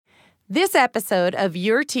This episode of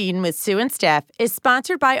Your Teen with Sue and Steph is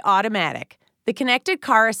sponsored by Automatic, the connected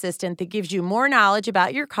car assistant that gives you more knowledge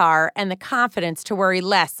about your car and the confidence to worry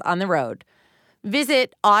less on the road.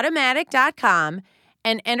 Visit automatic.com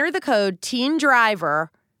and enter the code TEENDRIVER,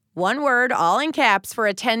 one word, all in caps, for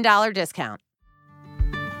a $10 discount.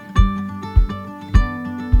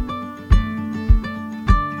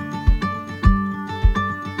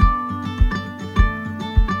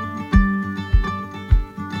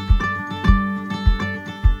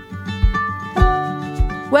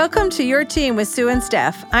 Welcome to Your Teen with Sue and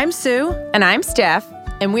Steph. I'm Sue. And I'm Steph,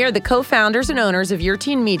 and we are the co-founders and owners of Your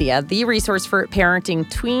Teen Media, the resource for parenting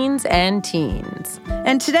tweens and teens.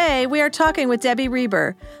 And today we are talking with Debbie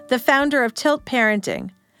Reber, the founder of Tilt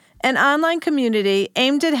Parenting, an online community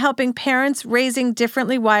aimed at helping parents raising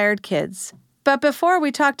differently wired kids. But before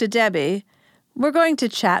we talk to Debbie, we're going to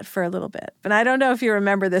chat for a little bit. And I don't know if you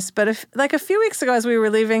remember this, but a few weeks ago as we were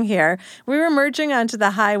leaving here, we were merging onto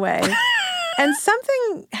the highway. And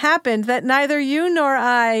something happened that neither you nor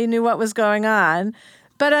I knew what was going on,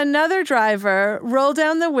 but another driver rolled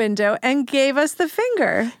down the window and gave us the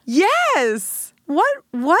finger. Yes! What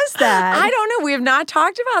was that? I don't know. We have not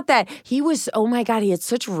talked about that. He was, oh my God, he had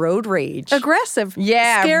such road rage. Aggressive.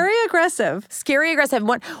 Yeah. Scary aggressive. Scary aggressive.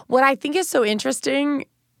 What I think is so interesting,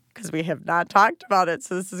 because we have not talked about it,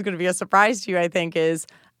 so this is going to be a surprise to you, I think, is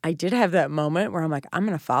I did have that moment where I'm like, I'm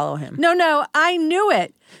going to follow him. No, I knew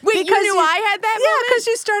it. Wait, you knew I had that moment? Yeah, because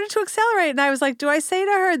you started to accelerate. And I was like, do I say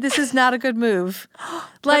to her, this is not a good move?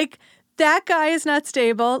 Like, that guy is not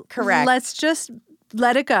stable. Correct. Let's just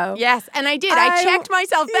let it go. Yes, and I did. I checked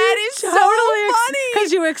myself. That is totally so funny.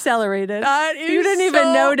 Because you accelerated. That is you didn't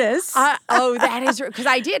even notice. That is, because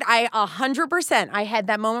I did. 100%. I had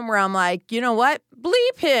that moment where I'm like, you know what?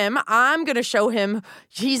 Bleep him. I'm going to show him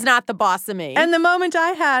he's not the boss of me. And the moment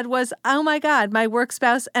I had was, oh my God, my work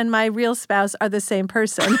spouse and my real spouse are the same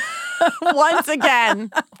person. Once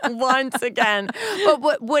again. But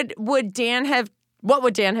what would Dan have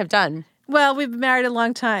done? Well, we've been married a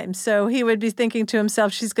long time, so he would be thinking to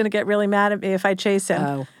himself, she's going to get really mad at me if I chase him.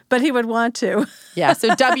 Oh. But he would want to. Yeah, so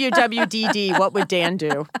WWDD, what would Dan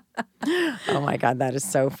do? Oh my God, that is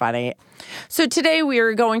so funny. So today we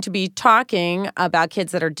are going to be talking about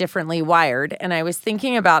kids that are differently wired. And I was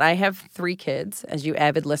thinking about, I have 3 kids, as you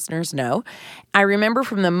avid listeners know. I remember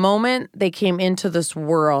from the moment they came into this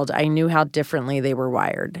world, I knew how differently they were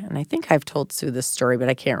wired. And I think I've told Sue this story, but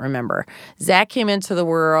I can't remember. Zach came into the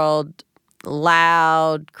world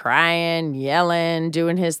loud, crying, yelling,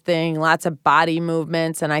 doing his thing, lots of body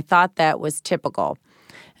movements, and I thought that was typical.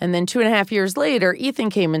 And then 2.5 years later, Ethan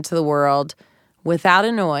came into the world without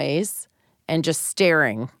a noise and just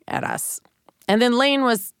staring at us. And then Lane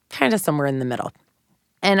was kind of somewhere in the middle.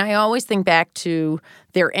 And I always think back to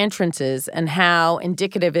their entrances and how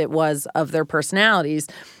indicative it was of their personalities.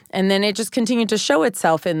 And then it just continued to show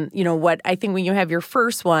itself in, what I think when you have your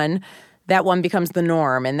first one, that one becomes the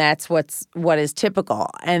norm, and that's what is typical.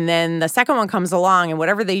 And then the second one comes along, and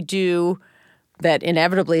whatever they do that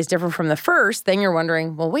inevitably is different from the first, then you're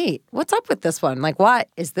wondering, well, wait, what's up with this one? Like, what?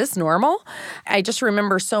 Is this normal? I just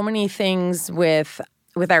remember so many things with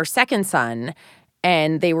our second son,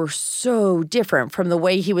 and they were so different from the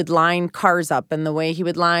way he would line cars up and the way he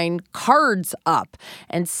would line cards up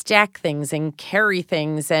and stack things and carry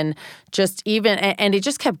things and just and it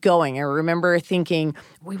just kept going. I remember thinking,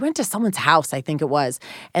 we went to someone's house, I think it was.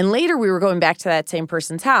 And later we were going back to that same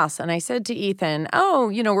person's house. And I said to Ethan,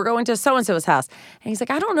 we're going to so-and-so's house. And he's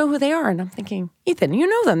like, I don't know who they are. And I'm thinking, Ethan, you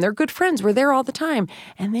know them. They're good friends. We're there all the time.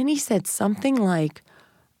 And then he said something like,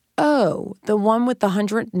 oh, the one with the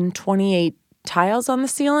 128 tiles on the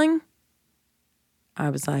ceiling?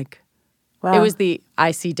 I was like, wow. It was the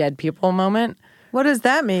I see dead people moment. What does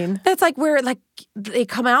that mean? That's like where they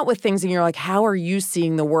come out with things and you're like, how are you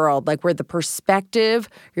seeing the world? Like where the perspective,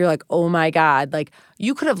 you're like, oh my God, like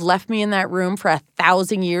you could have left me in that room for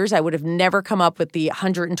 1,000 years. I would have never come up with the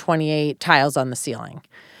 128 tiles on the ceiling.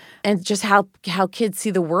 And just how kids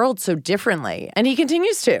see the world so differently. And he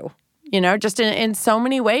continues to. Just in so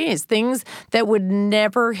many ways, things that would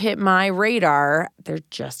never hit my radar, they're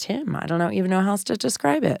just him. I don't even know how else to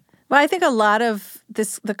describe it. Well, I think a lot of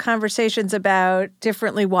the conversations about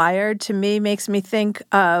differently wired, to me, makes me think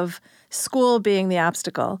of school being the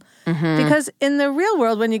obstacle. Mm-hmm. Because in the real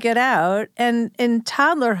world, when you get out, and in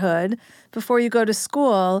toddlerhood, before you go to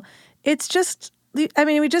school, it's just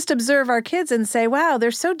we just observe our kids and say, wow,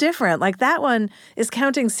 they're so different. Like that one is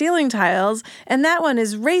counting ceiling tiles, and that one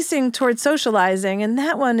is racing towards socializing, and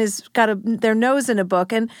that one is got their nose in a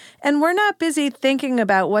book. And we're not busy thinking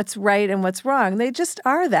about what's right and what's wrong. They just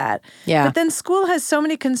are that. Yeah. But then school has so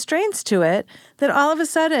many constraints to it that all of a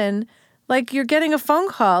sudden like you're getting a phone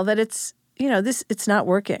call that it's not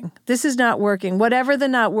working. This is not working. Whatever the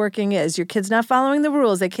not working is, your kid's not following the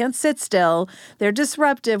rules. They can't sit still. They're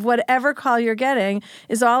disruptive. Whatever call you're getting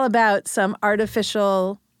is all about some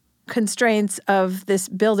artificial constraints of this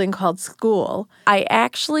building called school. I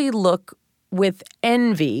actually look with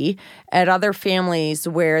envy at other families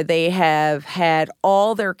where they have had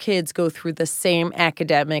all their kids go through the same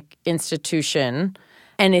academic institution,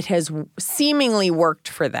 and it has seemingly worked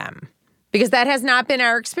for them. Because that has not been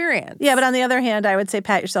our experience. Yeah, but on the other hand, I would say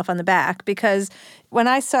pat yourself on the back, because when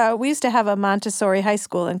we used to have a Montessori high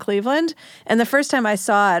school in Cleveland, and the first time I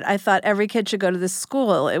saw it, I thought every kid should go to this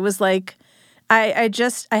school. It was like, I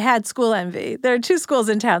had school envy. There are 2 schools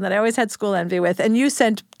in town that I always had school envy with, and you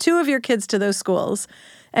sent 2 of your kids to those schools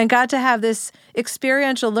and got to have this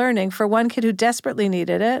experiential learning for one kid who desperately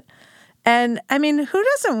needed it. And I mean, who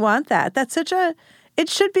doesn't want that? It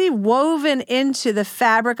should be woven into the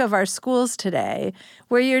fabric of our schools today,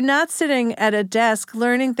 where you're not sitting at a desk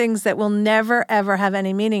learning things that will never, ever have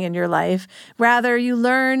any meaning in your life. Rather, you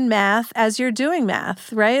learn math as you're doing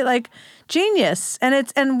math, right? Like genius.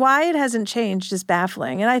 And why it hasn't changed is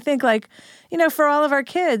baffling. And I think for all of our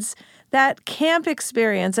kids, that camp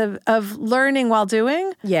experience of learning while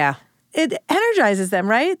doing, yeah, it energizes them,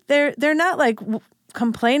 right? They're not like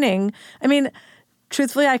complaining. I mean,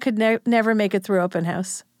 truthfully, I could never make it through open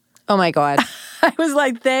house. Oh, my God. I was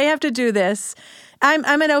like, they have to do this.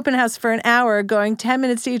 I'm in open house for an hour, going 10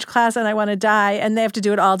 minutes to each class, and I want to die, and they have to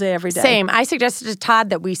do it all day, every day. Same. I suggested to Todd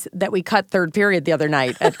that we cut third period the other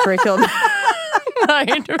night at curriculum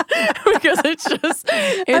night because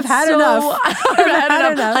I've had enough. I've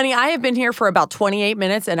had enough. Honey, I have been here for about 28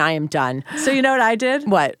 minutes, and I am done. So you know what I did?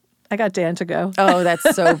 What? I got Dan to go. Oh,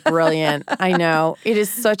 that's so brilliant. I know. It is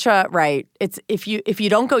such a right. It's if you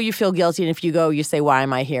don't go, you feel guilty. And if you go, you say, why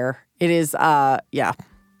am I here? It is, yeah.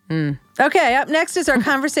 Okay, up next is our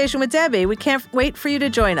conversation with Debbie. We can't wait for you to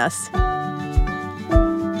join us.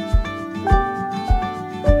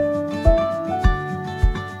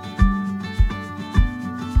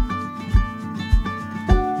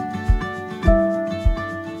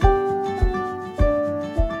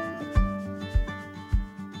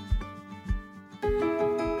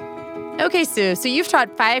 Okay, Sue, so you've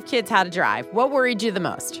taught 5 kids how to drive. What worried you the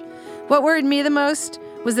most? What worried me the most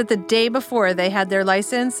was that the day before they had their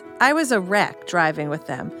license, I was a wreck driving with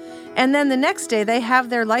them. And then the next day they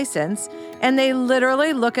have their license, and they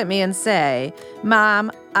literally look at me and say,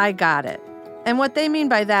 Mom, I got it. And what they mean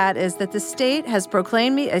by that is that the state has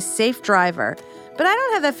proclaimed me a safe driver. But I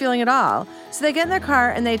don't have that feeling at all. So they get in their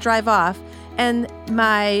car and they drive off, and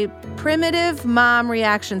my primitive mom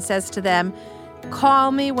reaction says to them,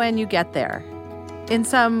 call me when you get there. In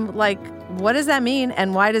some, what does that mean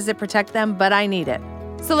and why does it protect them? But I need it.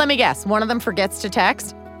 So let me guess, one of them forgets to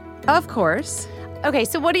text? Of course. Okay,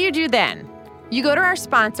 so what do you do then? You go to our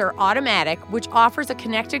sponsor, Automatic, which offers a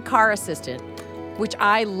connected car assistant, which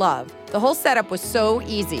I love. The whole setup was so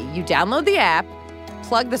easy. You download the app,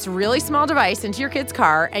 plug this really small device into your kid's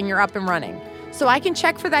car, and you're up and running. So I can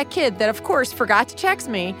check for that kid that, of course, forgot to text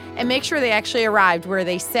me and make sure they actually arrived where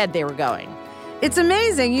they said they were going. It's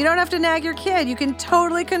amazing. You don't have to nag your kid. You can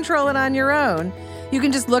totally control it on your own. You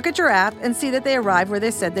can just look at your app and see that they arrived where they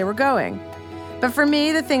said they were going. But for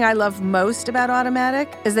me, the thing I love most about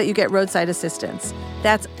Automatic is that you get roadside assistance.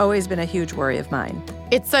 That's always been a huge worry of mine.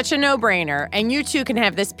 It's such a no-brainer, and you too can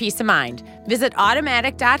have this peace of mind. Visit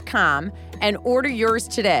automatic.com and order yours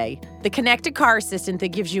today. The connected car assistant that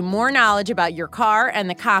gives you more knowledge about your car and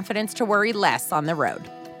the confidence to worry less on the road.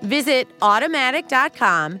 Visit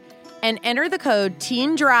automatic.com and enter the code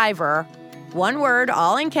TEENDRIVER, one word,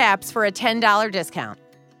 all in caps, for a $10 discount.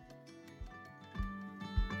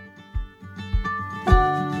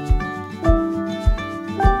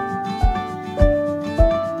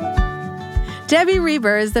 Debbie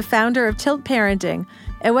Reber is the founder of Tilt Parenting,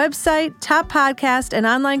 a website, top podcast, and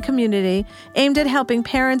online community aimed at helping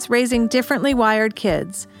parents raising differently wired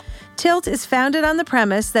kids. Tilt is founded on the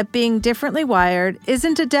premise that being differently wired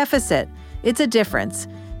isn't a deficit, it's a difference.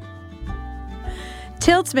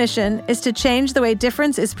 Tilt's mission is to change the way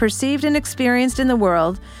difference is perceived and experienced in the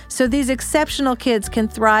world so these exceptional kids can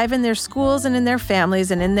thrive in their schools and in their families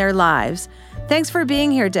and in their lives. Thanks for being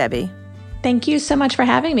here, Debbie. Thank you so much for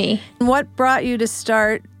having me. What brought you to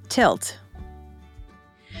start Tilt?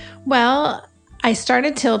 Well, I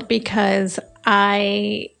started Tilt because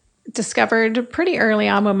I discovered pretty early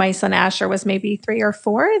on when my son Asher was maybe 3 or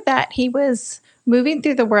 4 that he was moving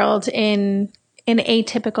through the world in an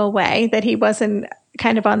atypical way, that he wasn't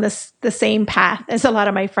kind of on the same path as a lot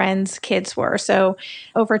of my friends' kids were. So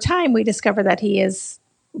over time, we discovered that he is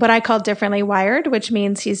what I call differently wired, which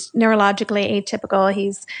means he's neurologically atypical.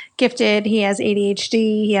 He's gifted. He has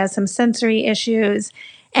ADHD. He has some sensory issues.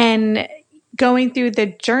 And going through the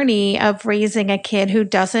journey of raising a kid who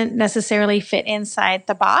doesn't necessarily fit inside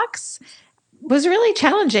the box was really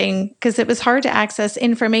challenging because it was hard to access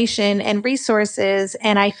information and resources,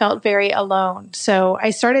 and I felt very alone. So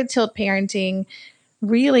I started Tilt Parenting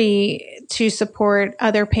really to support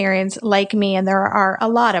other parents like me, and there are a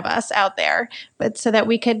lot of us out there, but so that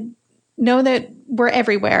we could know that we're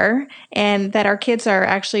everywhere and that our kids are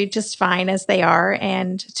actually just fine as they are,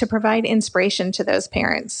 and to provide inspiration to those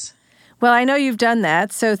parents. Well, I know you've done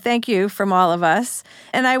that, so thank you from all of us.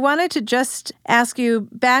 And I wanted to just ask you,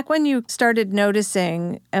 back when you started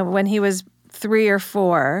noticing when he was 3 or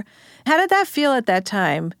 4, how did that feel at that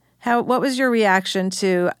time? What was your reaction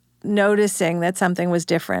to noticing that something was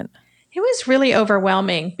different? It was really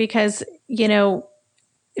overwhelming because,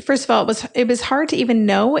 first of all, it was hard to even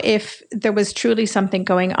know if there was truly something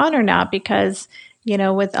going on or not because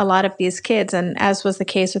with a lot of these kids, and as was the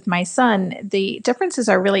case with my son, the differences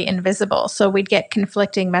are really invisible. So we'd get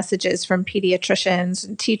conflicting messages from pediatricians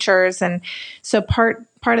and teachers. And so part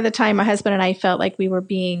of the time, my husband and I felt like we were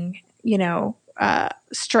being,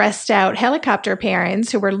 stressed out helicopter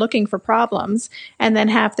parents who were looking for problems. And then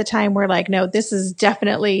half the time we're like, no, this is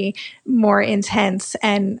definitely more intense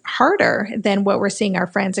and harder than what we're seeing our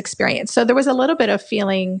friends experience. So there was a little bit of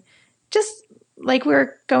feeling just like we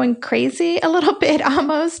were going crazy a little bit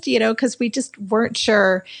almost, because we just weren't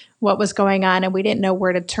sure what was going on and we didn't know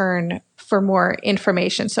where to turn for more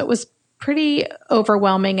information. So it was pretty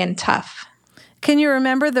overwhelming and tough. Can you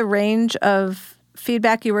remember the range of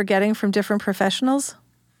feedback you were getting from different professionals?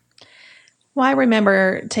 Well, I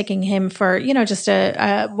remember taking him for, just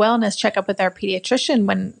a wellness checkup with our pediatrician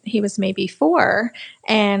when he was maybe 4.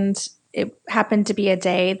 And it happened to be a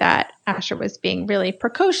day that Asher was being really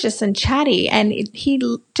precocious and chatty, and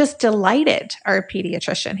he just delighted our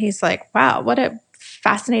pediatrician. He's like, wow, what a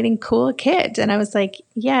fascinating, cool kid. And I was like,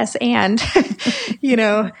 yes, and,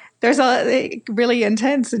 there's a really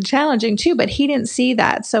intense and challenging too, but he didn't see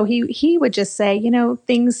that. So he would just say,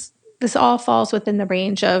 this all falls within the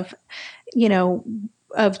range of,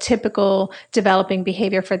 of typical developing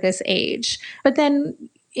behavior for this age. But then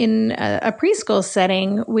in a preschool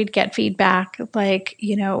setting, we'd get feedback like,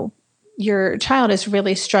 your child is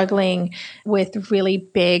really struggling with really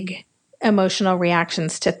big emotional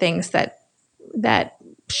reactions to things that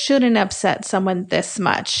shouldn't upset someone this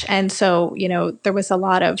much. And so, there was a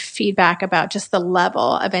lot of feedback about just the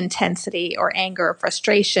level of intensity or anger or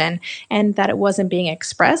frustration, and that it wasn't being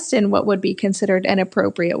expressed in what would be considered an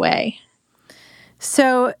appropriate way.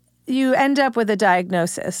 So you end up with a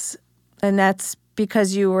diagnosis, and that's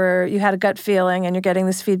because you had a gut feeling and you're getting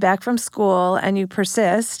this feedback from school and you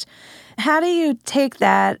persist. How do you take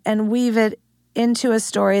that and weave it into a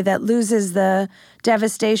story that loses the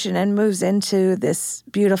devastation and moves into this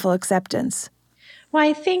beautiful acceptance? Well,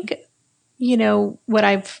 I think, what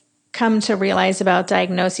I've come to realize about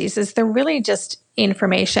diagnoses is they're really just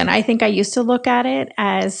information. I think I used to look at it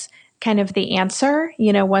as kind of the answer.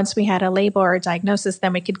 Once we had a label or a diagnosis,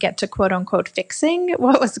 then we could get to quote unquote fixing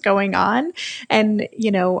what was going on. And,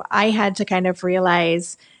 I had to kind of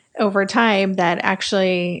realize over time that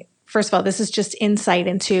actually, first of all, this is just insight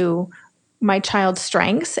into my child's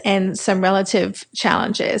strengths and some relative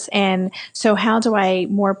challenges. And so how do I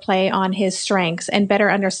more play on his strengths and better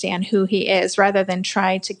understand who he is rather than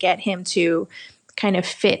try to get him to kind of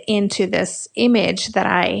fit into this image that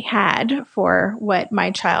I had for what my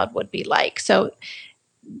child would be like. So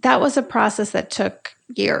that was a process that took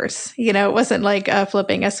years. It wasn't like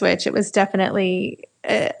flipping a switch. It was definitely,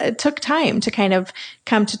 it took time to kind of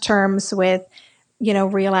come to terms with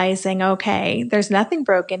realizing, okay, there's nothing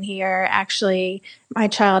broken here. Actually, my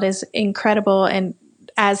child is incredible and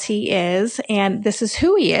as he is, and this is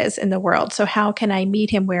who he is in the world. So how can I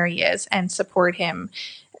meet him where he is and support him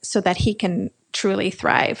so that he can truly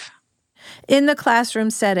thrive? In the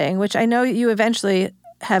classroom setting, which I know you eventually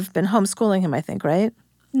have been homeschooling him, I think, right?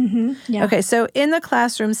 Mm-hmm. Yeah. Okay, so in the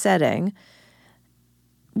classroom setting,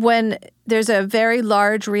 when there's a very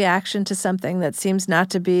large reaction to something that seems not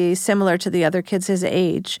to be similar to the other kids his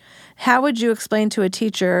age, how would you explain to a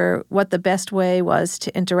teacher what the best way was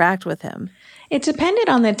to interact with him? It depended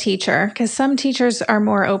on the teacher because some teachers are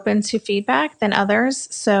more open to feedback than others.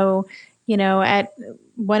 So, at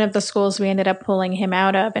one of the schools we ended up pulling him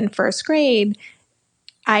out of in first grade,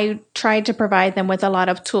 I tried to provide them with a lot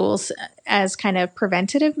of tools as kind of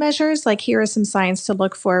preventative measures. Like, here are some signs to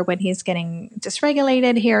look for when he's getting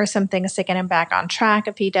dysregulated. Here are some things to get him back on track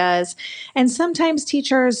if he does. And sometimes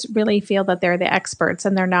teachers really feel that they're the experts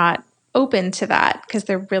and they're not open to that because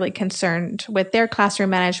they're really concerned with their classroom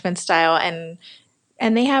management style, and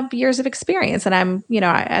they have years of experience. And I'm,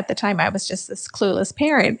 at the time I was just this clueless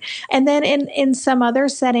parent. And then in some other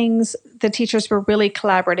settings, the teachers were really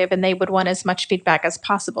collaborative and they would want as much feedback as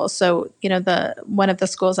possible. So, one of the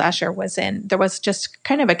schools Asher was in, there was just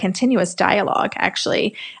kind of a continuous dialogue,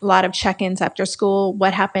 actually. A lot of check-ins after school.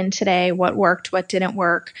 What happened today? What worked? What didn't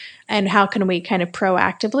work? And how can we kind of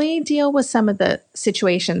proactively deal with some of the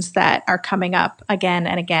situations that are coming up again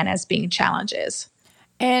and again as being challenges?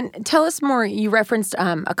 And tell us more. You referenced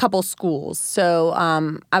a couple schools. So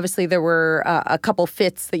obviously there were a couple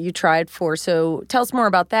fits that you tried for. So tell us more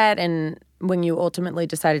about that and when you ultimately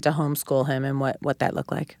decided to homeschool him and what that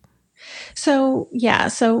looked like. So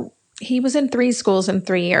he was in 3 schools in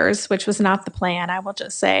 3 years, which was not the plan, I will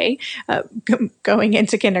just say, going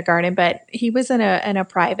into kindergarten. But he was in a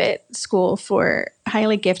private school for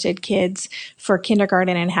highly gifted kids for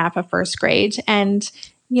kindergarten and half of first grade. And,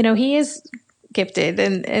 he is gifted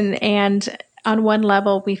and on one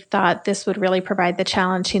level we thought this would really provide the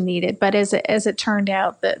challenge he needed, but as it turned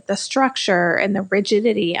out, the structure and the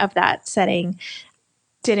rigidity of that setting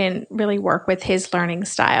didn't really work with his learning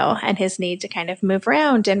style and his need to kind of move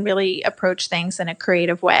around and really approach things in a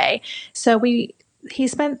creative way. So he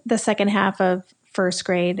spent the second half of first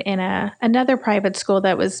grade in another private school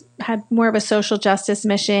that had more of a social justice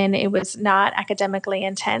mission. It was not academically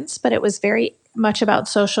intense, but it was very much about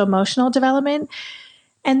social emotional development.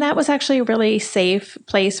 And that was actually a really safe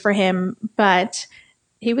place for him, but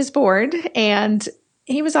he was bored and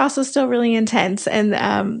he was also still really intense.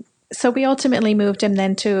 And so we ultimately moved him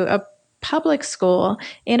then to a public school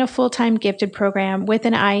in a full-time gifted program with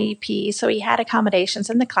an IEP. So he had accommodations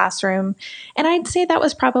in the classroom. And I'd say that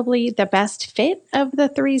was probably the best fit of the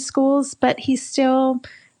 3 schools, but he still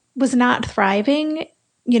was not thriving,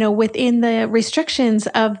 within the restrictions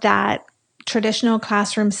of that traditional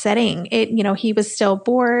classroom setting. He was still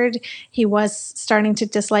bored. He was starting to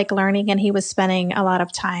dislike learning, and he was spending a lot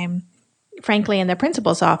of time, frankly, in the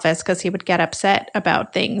principal's office because he would get upset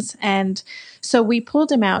about things. And so we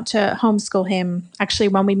pulled him out to homeschool him actually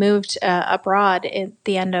when we moved abroad at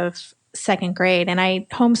the end of second grade. And I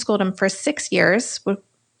homeschooled him for 6 years.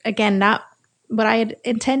 Again, not what I had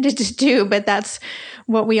intended to do, but that's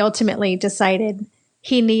what we ultimately decided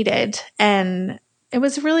he needed. And it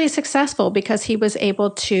was really successful because he was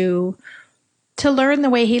able to learn the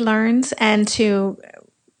way he learns and to,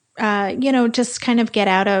 just kind of get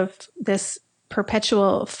out of this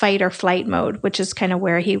perpetual fight or flight mode, which is kind of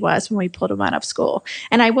where he was when we pulled him out of school.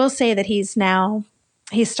 And I will say that he's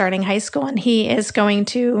starting high school and he is going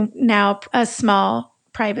to now a small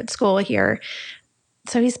private school here.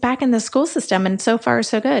 So he's back in the school system and so far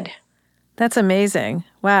so good. That's amazing.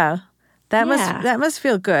 Wow. That must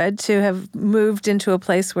feel good to have moved into a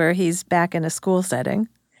place where he's back in a school setting.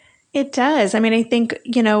 It does. I mean, I think,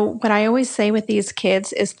 what I always say with these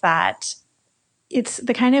kids is that it's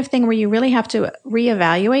the kind of thing where you really have to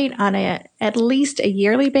reevaluate on at least a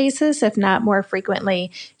yearly basis, if not more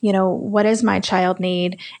frequently, what does my child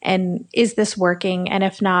need? And is this working? And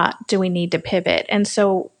if not, do we need to pivot? And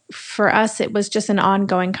so for us, it was just an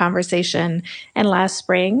ongoing conversation. And last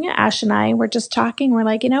spring, Ash and I were just talking. We're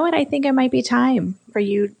like, you know what? I think it might be time for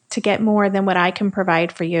you to get more than what I can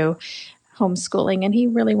provide for you homeschooling. And he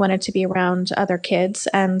really wanted to be around other kids.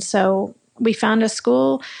 And so we found a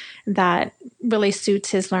school that really suits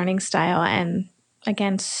his learning style. And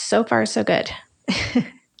again, so far, so good.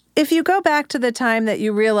 If you go back to the time that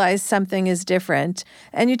you realized something is different,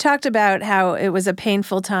 and you talked about how it was a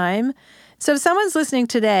painful time. So if someone's listening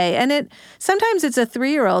today, and sometimes it's a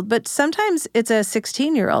 3-year-old, but sometimes it's a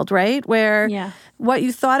 16-year-old, right? Where what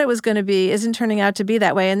you thought it was going to be isn't turning out to be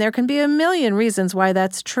that way. And there can be a million reasons why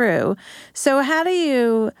that's true. So how do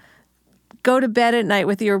you go to bed at night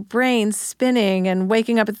with your brain spinning and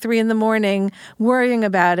waking up at 3 a.m, worrying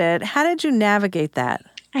about it? How did you navigate that?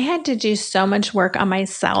 I had to do so much work on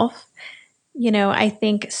myself. I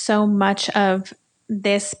think so much of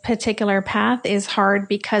this particular path is hard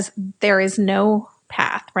because there is no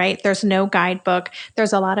path, right? There's no guidebook.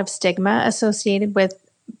 There's a lot of stigma associated with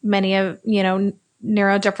many of,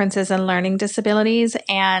 neurodifferences and learning disabilities.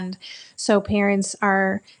 And so parents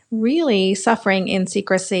are really suffering in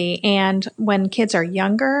secrecy. And when kids are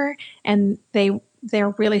younger and they're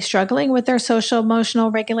really struggling with their social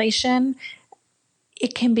emotional regulation,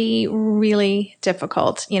 it can be really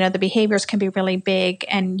difficult. The behaviors can be really big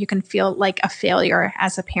and you can feel like a failure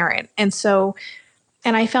as a parent. And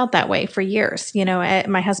I felt that way for years.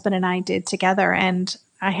 My husband and I did together, and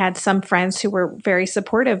I had some friends who were very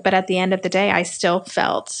supportive, but at the end of the day, I still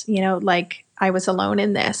felt, like I was alone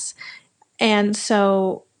in this. And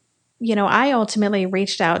so I ultimately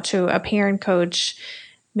reached out to a parent coach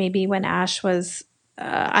maybe when Ash was,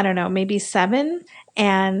 I don't know, maybe 7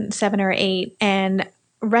 or 8, and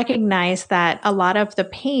recognized that a lot of the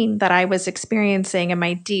pain that I was experiencing and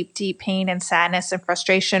my deep, deep pain and sadness and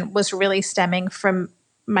frustration was really stemming from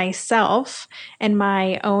myself and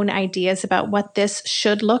my own ideas about what this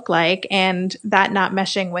should look like, and that not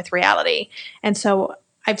meshing with reality. And so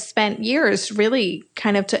I've spent years really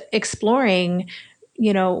kind of exploring,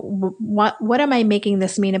 what am I making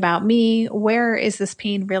this mean about me? Where is this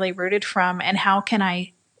pain really rooted from? And how can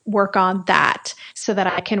I work on that so that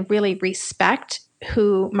I can really respect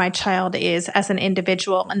who my child is as an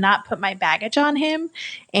individual and not put my baggage on him,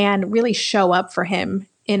 and really show up for him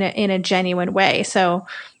in a genuine way. So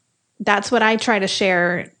that's what I try to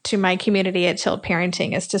share to my community at Tilt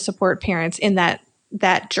Parenting, is to support parents in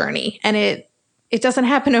that journey. And it doesn't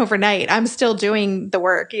happen overnight. I'm still doing the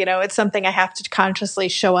work. It's something I have to consciously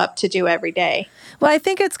show up to do every day. Well, I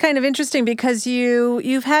think it's kind of interesting because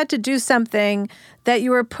you've had to do something that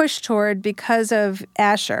you were pushed toward because of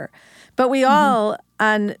Asher. But we all,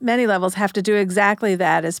 on many levels, have to do exactly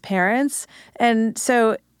that as parents. And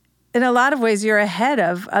so in a lot of ways, you're ahead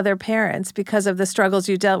of other parents because of the struggles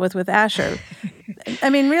you dealt with Asher. I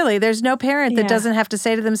mean, really, there's no parent that doesn't have to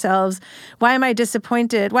say to themselves, why am I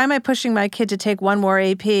disappointed? Why am I pushing my kid to take one more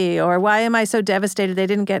AP? Or why am I so devastated they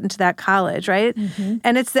didn't get into that college, right? Mm-hmm.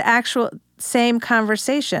 And it's the actual same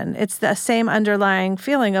conversation. It's the same underlying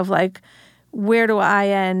feeling of like, where do I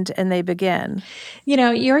end and they begin?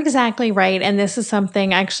 You're exactly right. And this is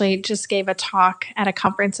something I actually just gave a talk at a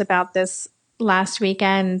conference about this last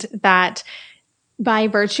weekend, that by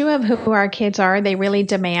virtue of who our kids are, they really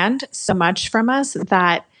demand so much from us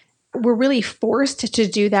that we're really forced to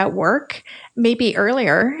do that work maybe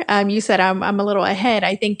earlier. You said I'm a little ahead.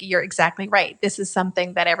 I think you're exactly right. This is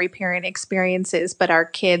something that every parent experiences, but our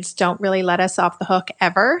kids don't really let us off the hook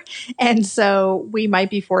ever. And so we might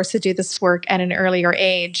be forced to do this work at an earlier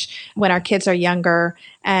age when our kids are younger,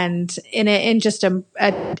 and in just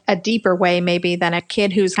a deeper way maybe than a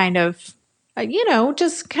kid who's kind of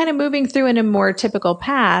just kind of moving through in a more typical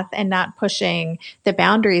path and not pushing the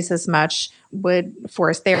boundaries as much would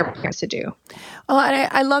force their parents to do. Well,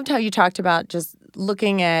 I loved how you talked about just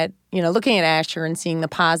looking at Asher and seeing the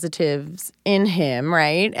positives in him,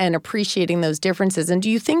 right? And appreciating those differences. And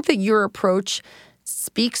do you think that your approach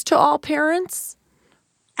speaks to all parents?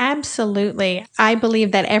 Absolutely. I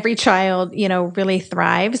believe that every child, really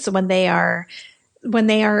thrives when they are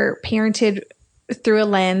parented through a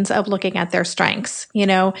lens of looking at their strengths.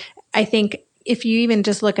 I think if you even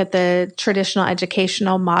just look at the traditional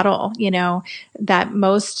educational model, that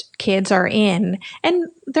most kids are in, and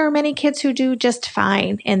there are many kids who do just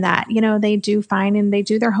fine in that, they do fine and they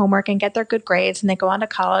do their homework and get their good grades and they go on to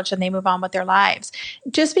college and they move on with their lives.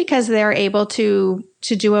 Just because they're able to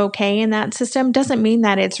do okay in that system doesn't mean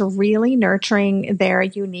that it's really nurturing their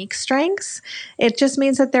unique strengths. It just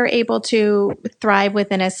means that they're able to thrive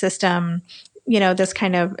within a system, this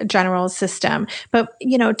kind of general system. But,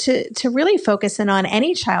 to really focus in on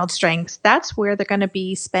any child's strengths, that's where they're going to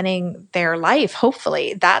be spending their life.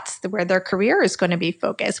 Hopefully, that's where their career is going to be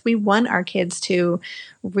focused. We want our kids to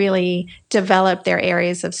really develop their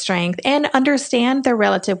areas of strength and understand their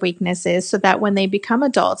relative weaknesses so that when they become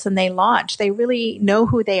adults and they launch, they really know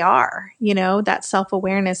who they are. That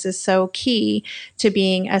self-awareness is so key to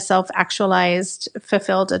being a self-actualized,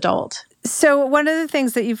 fulfilled adult. So one of the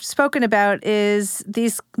things that you've spoken about is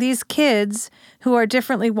these kids who are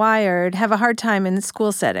differently wired have a hard time in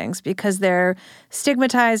school settings because they're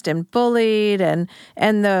stigmatized and bullied, and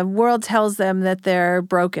the world tells them that they're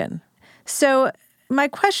broken. So my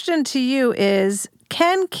question to you is,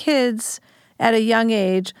 can kids at a young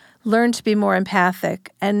age learn to be more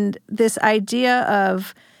empathic? And this idea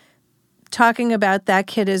of talking about that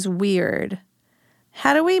kid is weird,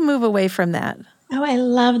 how do we move away from that? Oh, I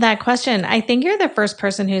love that question. I think you're the first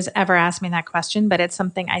person who's ever asked me that question, but it's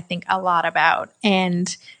something I think a lot about.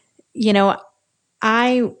 And,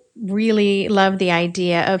 I really love the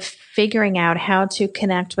idea of figuring out how to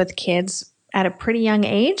connect with kids at a pretty young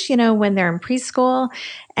age, when they're in preschool,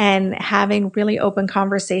 and having really open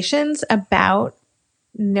conversations about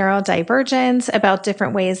neurodivergence, about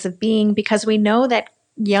different ways of being, because we know that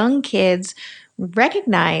young kids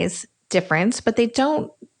recognize difference, but they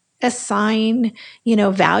don't assign,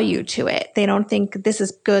 value to it. They don't think this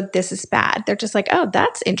is good, this is bad. They're just like, oh,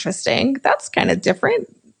 that's interesting. That's kind of different.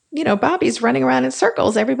 Bobby's running around in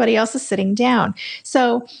circles. Everybody else is sitting down.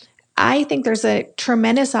 So I think there's a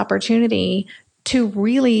tremendous opportunity to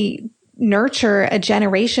really nurture a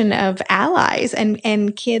generation of allies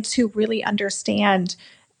and kids who really understand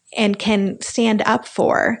and can stand up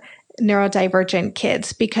for neurodivergent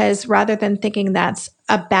kids, because rather than thinking that's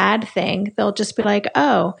a bad thing, they'll just be like,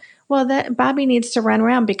 oh, well, that Bobby needs to run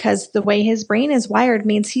around because the way his brain is wired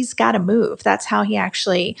means he's got to move. That's how he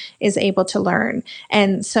actually is able to learn.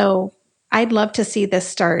 And so I'd love to see this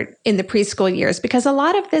start in the preschool years, because a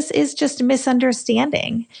lot of this is just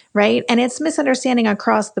misunderstanding, right? And it's misunderstanding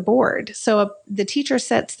across the board. So the teacher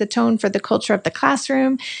sets the tone for the culture of the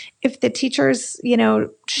classroom. If the teacher's,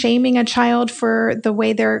 shaming a child for the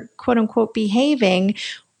way they're quote unquote behaving,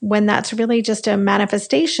 when that's really just a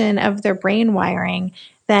manifestation of their brain wiring,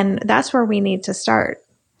 then that's where we need to start.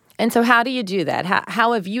 And so how do you do that?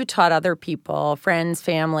 How have you taught other people, friends,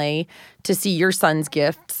 family, to see your son's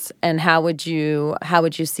gifts? And how would you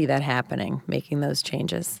see that happening, making those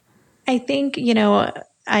changes? I think,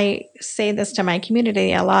 I say this to my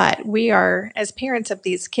community a lot. We are, as parents of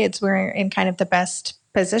these kids, we're in kind of the best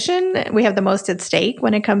position. We have the most at stake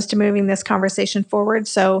when it comes to moving this conversation forward.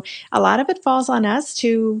 So a lot of it falls on us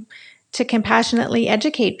to compassionately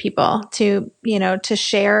educate people, to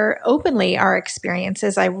share openly our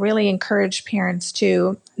experiences. I really encourage parents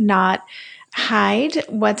to not hide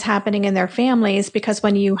what's happening in their families, because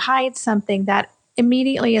when you hide something, that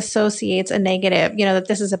immediately associates a negative, that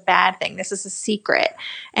this is a bad thing, this is a secret.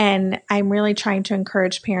 And I'm really trying to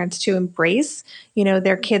encourage parents to embrace,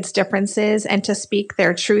 their kids' differences and to speak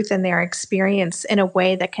their truth and their experience in a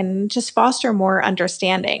way that can just foster more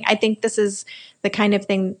understanding. I think this is the kind of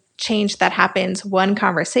change that happens one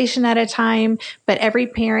conversation at a time, but every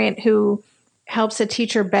parent who helps a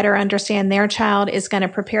teacher better understand their child is going to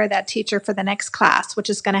prepare that teacher for the next class, which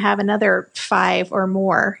is going to have another 5 or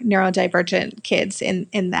more neurodivergent kids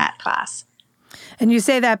in that class. And you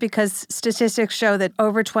say that because statistics show that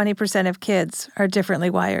over 20% of kids are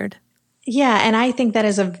differently wired. Yeah, and I think that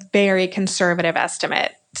is a very conservative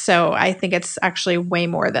estimate. So I think it's actually way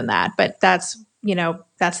more than that, but that's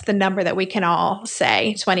the number that we can all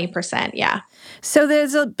say, 20%. Yeah. So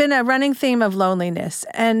there's been a running theme of loneliness,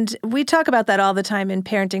 and we talk about that all the time in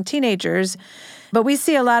parenting teenagers, but we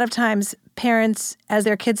see a lot of times parents, as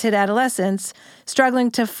their kids hit adolescence, struggling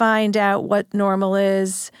to find out what normal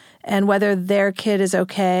is and whether their kid is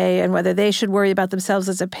okay and whether they should worry about themselves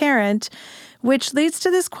as a parent, which leads to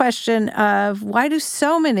this question of, why do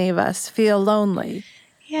so many of us feel lonely?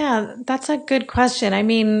 Yeah, that's a good question. I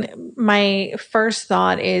mean, my first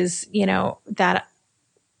thought is, that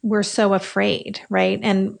we're so afraid, right?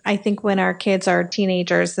 And I think when our kids are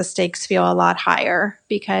teenagers, the stakes feel a lot higher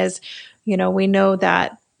because, we know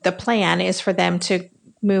that the plan is for them to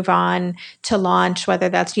move on to launch, whether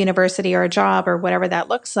that's university or a job or whatever that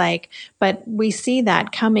looks like. But we see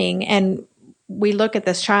that coming, and we look at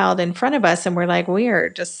this child in front of us and we're like, we are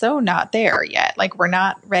just so not there yet. Like, we're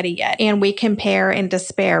not ready yet. And we compare in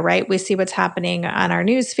despair, right? We see what's happening on our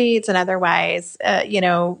news feeds and otherwise,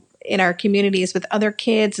 in our communities with other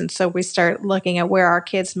kids. And so we start looking at where our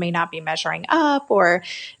kids may not be measuring up, or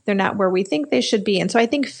they're not where we think they should be. And so I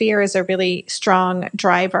think fear is a really strong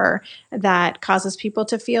driver that causes people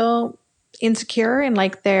to feel insecure and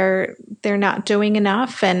like they're not doing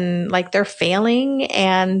enough and like they're failing.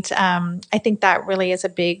 And I think that really is a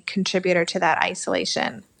big contributor to that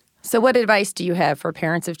isolation. So what advice do you have for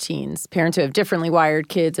parents of teens, parents who have differently wired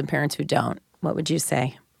kids and parents who don't? What would you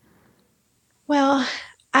say? Well,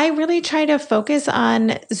 I really try to focus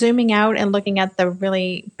on zooming out and looking at the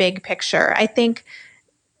really big picture. I think,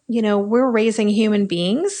 we're raising human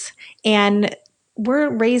beings, and we're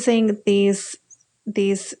raising these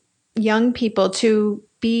young people to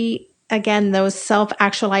be, again, those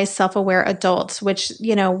self-actualized, self-aware adults, which,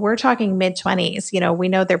 we're talking mid-20s. We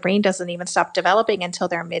know their brain doesn't even stop developing until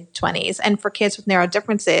their mid-20s. And for kids with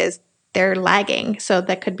neurodifferences, they're lagging. So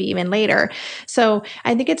that could be even later. So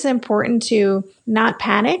I think it's important to not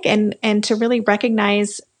panic and to really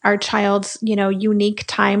recognize our child's, unique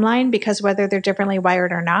timeline, because whether they're differently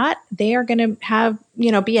wired or not, they are going to have,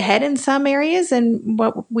 be ahead in some areas and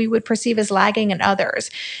what we would perceive as lagging in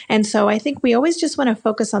others. And so I think we always just want to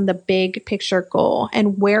focus on the big picture goal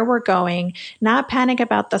and where we're going, not panic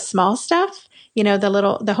about the small stuff,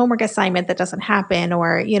 the homework assignment that doesn't happen,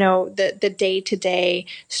 or, the day-to-day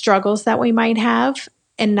struggles that we might have,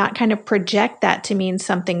 and not kind of project that to mean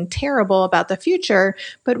something terrible about the future,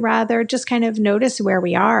 but rather just kind of notice where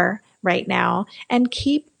we are right now and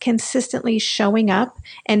keep consistently showing up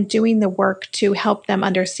and doing the work to help them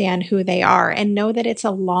understand who they are and know that it's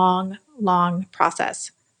a long, long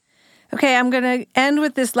process. Okay, I'm going to end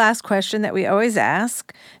with this last question that we always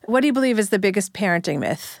ask. What do you believe is the biggest parenting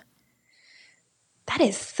myth? That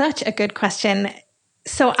is such a good question.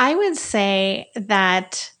 So I would say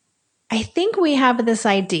that I think we have this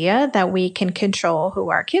idea that we can control who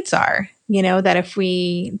our kids are, that if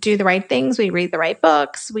we do the right things, we read the right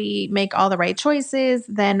books, we make all the right choices,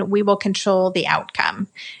 then we will control the outcome.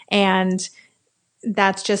 And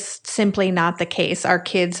that's just simply not the case. Our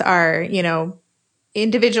kids are,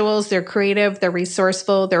 individuals, they're creative, they're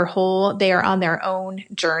resourceful, they're whole, they are on their own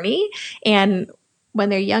journey. And when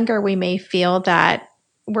they're younger, we may feel that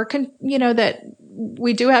that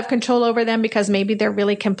we do have control over them because maybe they're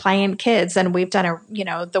really compliant kids and we've done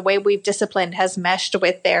the way we've disciplined has meshed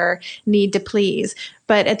with their need to please.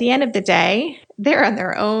 But at the end of the day, they're on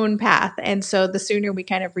their own path. And so the sooner we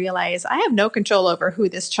kind of realize I have no control over who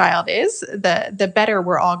this child is, the better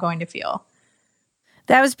we're all going to feel.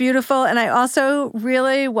 That was beautiful. And I also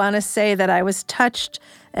really want to say that I was touched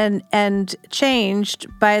and changed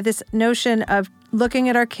by this notion of looking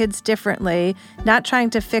at our kids differently, not trying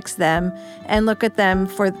to fix them, and look at them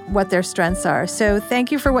for what their strengths are. So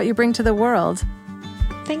thank you for what you bring to the world.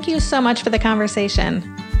 Thank you so much for the conversation.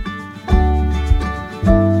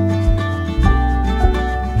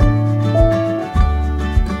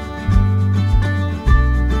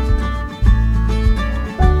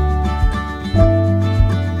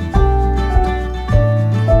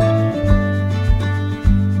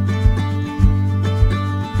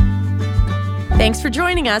 Thanks for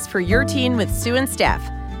joining us for Your Teen with Sue and Steph.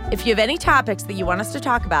 If you have any topics that you want us to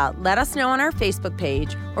talk about, let us know on our Facebook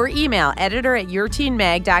page or email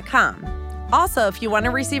editor@yourteenmag.com. Also, if you want to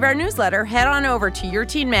receive our newsletter, head on over to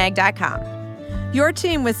yourteenmag.com. Your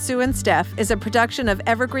Teen with Sue and Steph is a production of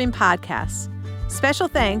Evergreen Podcasts. Special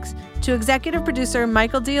thanks to executive producer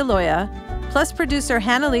Michael D'Aloia, plus producer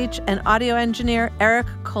Hannah Leach and audio engineer Eric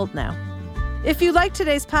Koltnow. If you like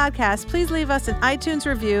today's podcast, please leave us an iTunes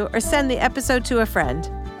review or send the episode to a friend.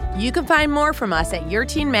 You can find more from us at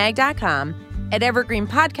yourteenmag.com, at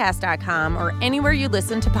evergreenpodcast.com, or anywhere you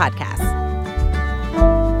listen to podcasts.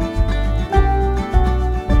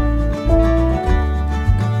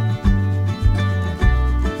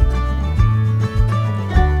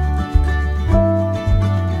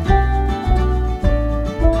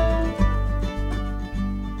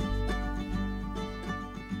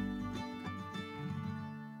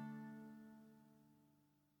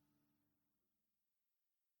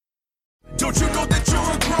 Don't you know that you're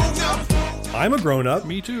a grown-up? I'm a grown-up.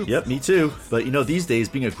 Me too. Yep, me too. But these days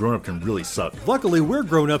being a grown-up can really suck. Luckily, we're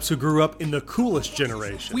grown-ups who grew up in the coolest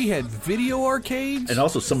generation. We had video arcades. And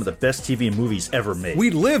also some of the best TV and movies ever made. We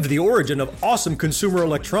lived the origin of awesome consumer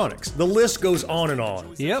electronics. The list goes on and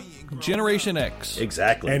on. Yep, Generation X.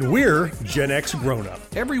 Exactly. And we're Gen X grown-up.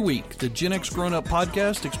 Every week, the Gen X Grown Up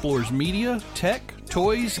podcast explores media, tech,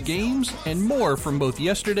 toys, games, and more from both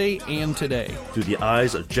yesterday and today. Through the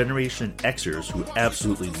eyes of Generation Xers who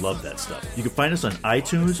absolutely love that stuff. You can find us on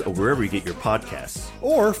iTunes or wherever you get your podcasts.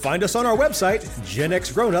 Or find us on our website,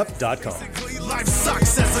 genxgrownup.com. Life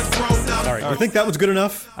sucks as a grown-up. All right, you think that was good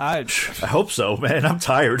enough? I hope so, man. I'm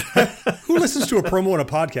tired. Who listens to a promo on a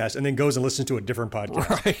podcast and then goes and listens to a different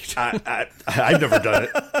podcast? Right. I've never done it.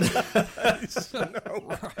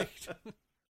 No. Right.